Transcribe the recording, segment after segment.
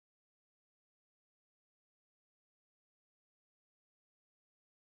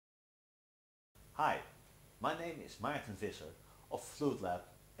Hi, my name is Maarten Visser of Flute Lab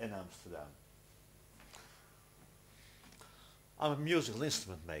in Amsterdam. I'm a musical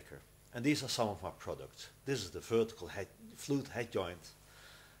instrument maker and these are some of my products. This is the vertical flute head joint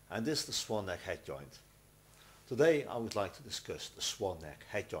and this is the swan neck head joint. Today I would like to discuss the swan neck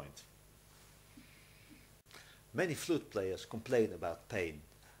head joint. Many flute players complain about pain,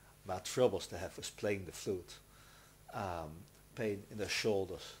 about troubles they have with playing the flute. Pain in their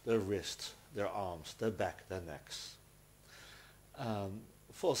shoulders, their wrists, their arms, their back, their necks.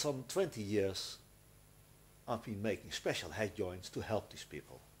 For some 20 years I've been making special head joints to help these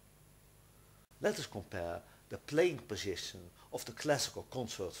people. Let us compare the playing position of the classical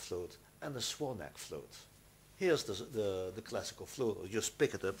concert flute and the swan neck flute. Here's the classical flute. I'll just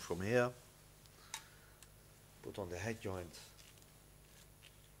pick it up from here, put on the head joint,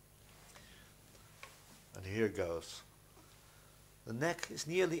 and here goes. The neck is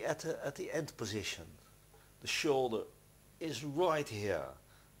nearly at the end position. The shoulder is right here.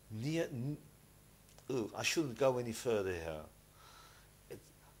 I shouldn't go any further here.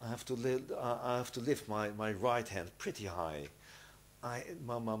 I have to lift my right hand pretty high.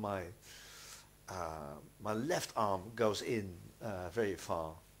 My left arm goes in very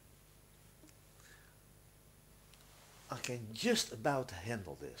far. I can just about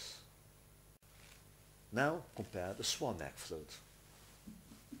handle this. Now compare the swan neck flute.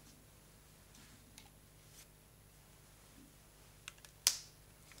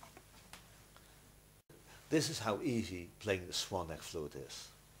 This is how easy playing the swan neck flute is.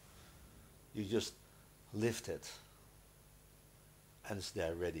 You just lift it and it's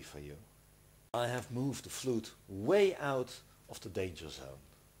there ready for you. I have moved the flute way out of the danger zone.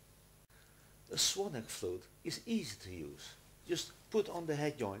 The swan neck flute is easy to use. Just put on the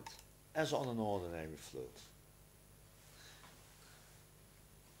head joint as on an ordinary flute.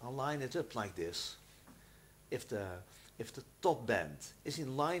 I'll line it up like this. If the top band is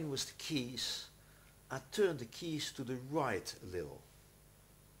in line with the keys, I turn the keys to the right a little.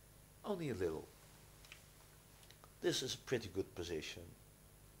 Only a little. This is a pretty good position.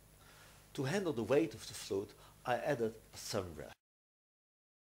 To handle the weight of the flute, I added a thumb rest.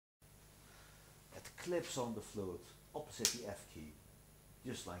 It clips on the flute opposite the F key,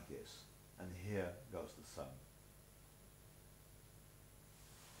 just like this. And here goes the thumb.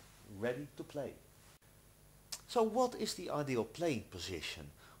 Ready to play. So what is the ideal playing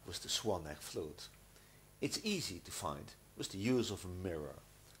position with the swan neck flute? It's easy to find with the use of a mirror.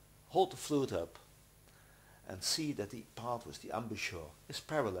 Hold the flute up and see that the part with the embouchure is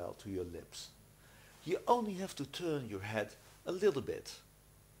parallel to your lips. You only have to turn your head a little bit,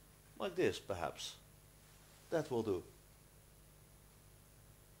 like this perhaps. That will do.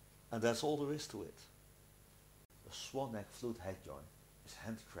 And that's all there is to it. The swan neck flute head joint is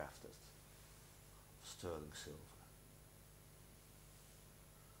handcrafted of sterling silver.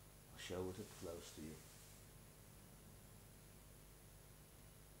 I'll show it up close to you.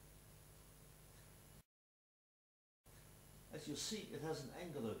 As you see, it has an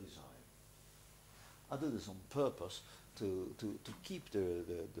angular design. I do this on purpose to keep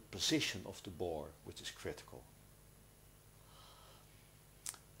the position of the bore, which is critical.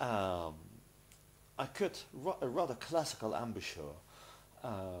 I cut a rather classical embouchure,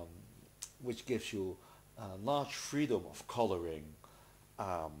 which gives you large freedom of coloring,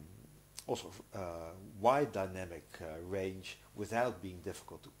 also wide dynamic range without being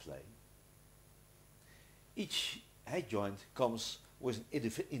difficult to play. Each head joint comes with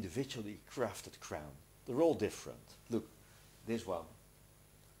an individually crafted crown. They're all different. Look, this one.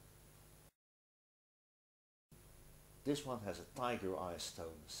 This one has a tiger eye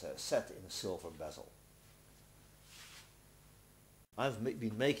stone set in a silver bezel. I've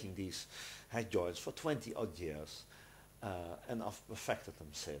been making these head joints for 20 odd years and I've perfected them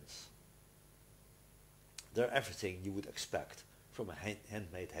since. They're everything you would expect from a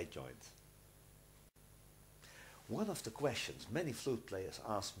handmade head joint. One of the questions many flute players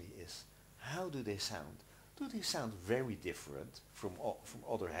ask me is, how do they sound? Do they sound very different from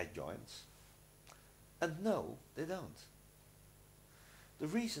other head joints? And no, they don't. The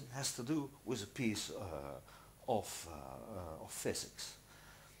reason has to do with a piece of physics.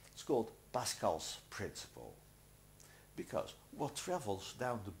 It's called Pascal's principle. Because what travels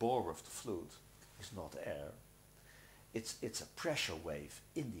down the bore of the flute is not air. It's a pressure wave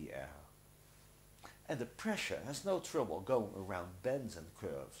in the air. And the pressure has no trouble going around bends and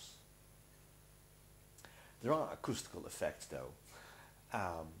curves. There are acoustical effects though,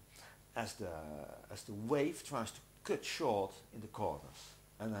 as the wave tries to cut short in the corners,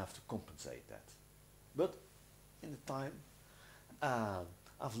 and I have to compensate that. But in the time,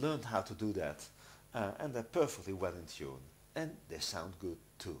 I've learned how to do that and they're perfectly well in tune, and they sound good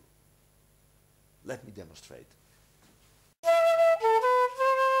too. Let me demonstrate.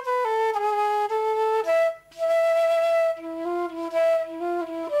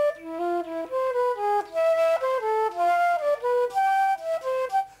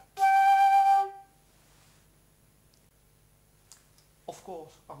 Of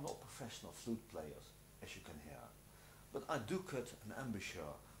course, I'm not a professional flute player, as you can hear, but I do cut an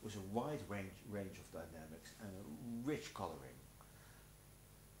embouchure with a wide range of dynamics and a rich coloring.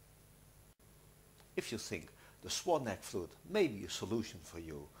 If you think the swan neck flute may be a solution for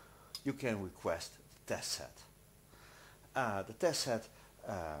you, you can request the test set. The test set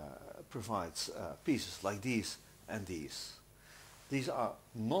provides pieces like these and these. These are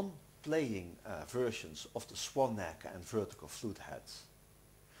non-playing versions of the swan neck and vertical flute heads,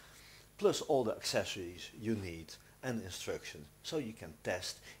 plus all the accessories you need and instructions, so you can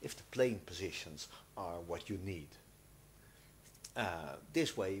test if the playing positions are what you need.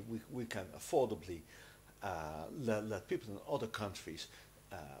 This way we can affordably let people in other countries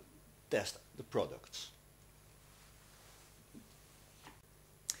test the products.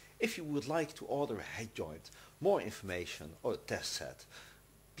 If you would like to order a head joint, more information or a test set,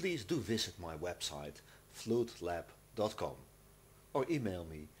 please do visit my website flutelab.com or email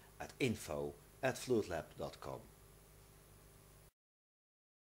me at info@flutelab.com.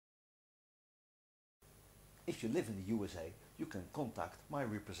 If you live in the USA, you can contact my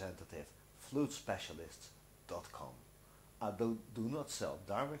representative flutespecialists.com. I do not sell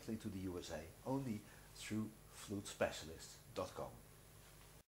directly to the USA, only through flutespecialists.com.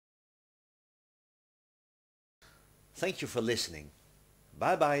 Thank you for listening.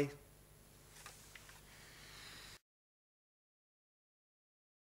 Bye bye.